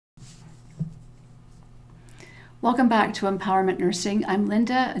Welcome back to N-Powerment Nursing. I'm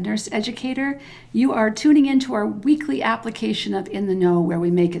Linda, a nurse educator. You are tuning into our weekly application of In the Know, where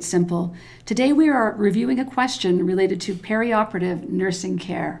we make it simple. Today we are reviewing a question related to perioperative nursing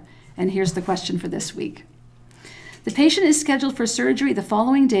care. And here's the question for this week. The patient is scheduled for surgery the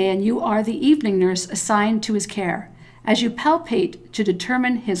following day, and you are the evening nurse assigned to his care. As you palpate to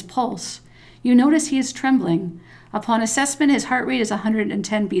determine his pulse, you notice he is trembling. Upon assessment, his heart rate is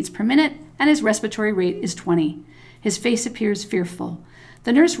 110 beats per minute, and his respiratory rate is 20. His face appears fearful.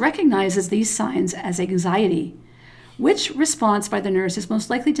 The nurse recognizes these signs as anxiety. Which response by the nurse is most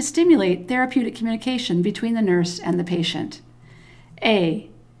likely to stimulate therapeutic communication between the nurse and the patient? A.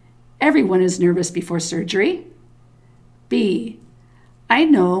 Everyone is nervous before surgery. B. I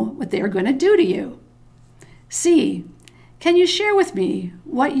know what they are going to do to you. C. Can you share with me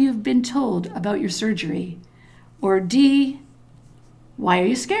what you've been told about your surgery? Or D. Why are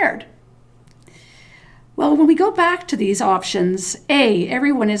you scared? Well, when we go back to these options, A,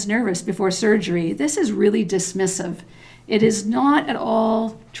 everyone is nervous before surgery. This is really dismissive. It is not at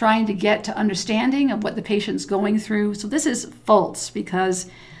all trying to get to understanding of what the patient's going through. So this is false because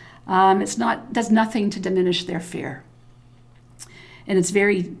does nothing to diminish their fear. And it's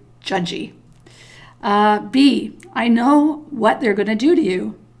very judgy. B, I know what they're going to do to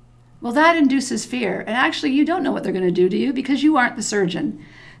you. Well, that induces fear. And actually, you don't know what they're going to do to you because you aren't the surgeon.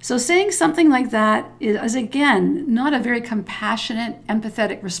 So saying something like that is, again, not a very compassionate,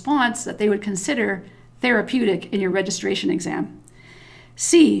 empathetic response that they would consider therapeutic in your registration exam.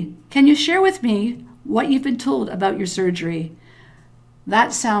 C, can you share with me what you've been told about your surgery?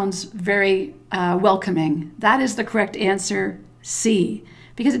 That sounds very welcoming. That is the correct answer, C,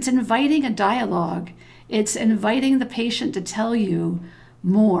 because it's inviting a dialogue. It's inviting the patient to tell you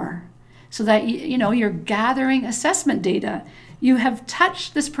more so that you're gathering assessment data. You have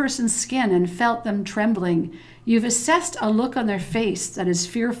touched this person's skin and felt them trembling. You've assessed a look on their face that is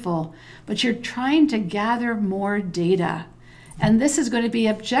fearful, but you're trying to gather more data. And this is going to be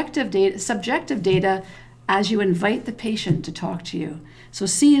objective data, subjective data, as you invite the patient to talk to you. So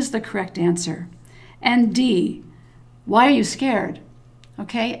C is the correct answer. And D, why are you scared?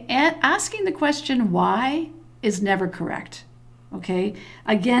 Okay, and asking the question why is never correct. Okay,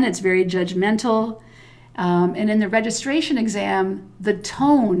 again, it's very judgmental. And in the registration exam, the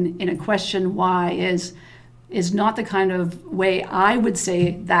tone in a question why is not the kind of way I would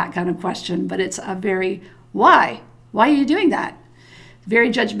say that kind of question, but it's a very why? Why are you doing that? Very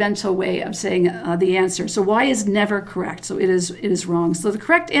judgmental way of saying the answer. So why is never correct. So it is wrong. So the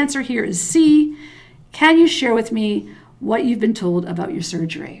correct answer here is C. Can you share with me what you've been told about your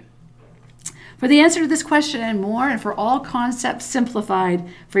surgery? For the answer to this question and more, and for all concepts simplified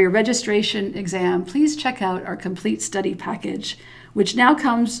for your registration exam, please check out our complete study package, which now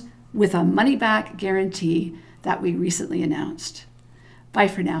comes with a money-back guarantee that we recently announced. Bye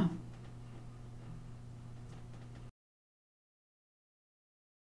for now.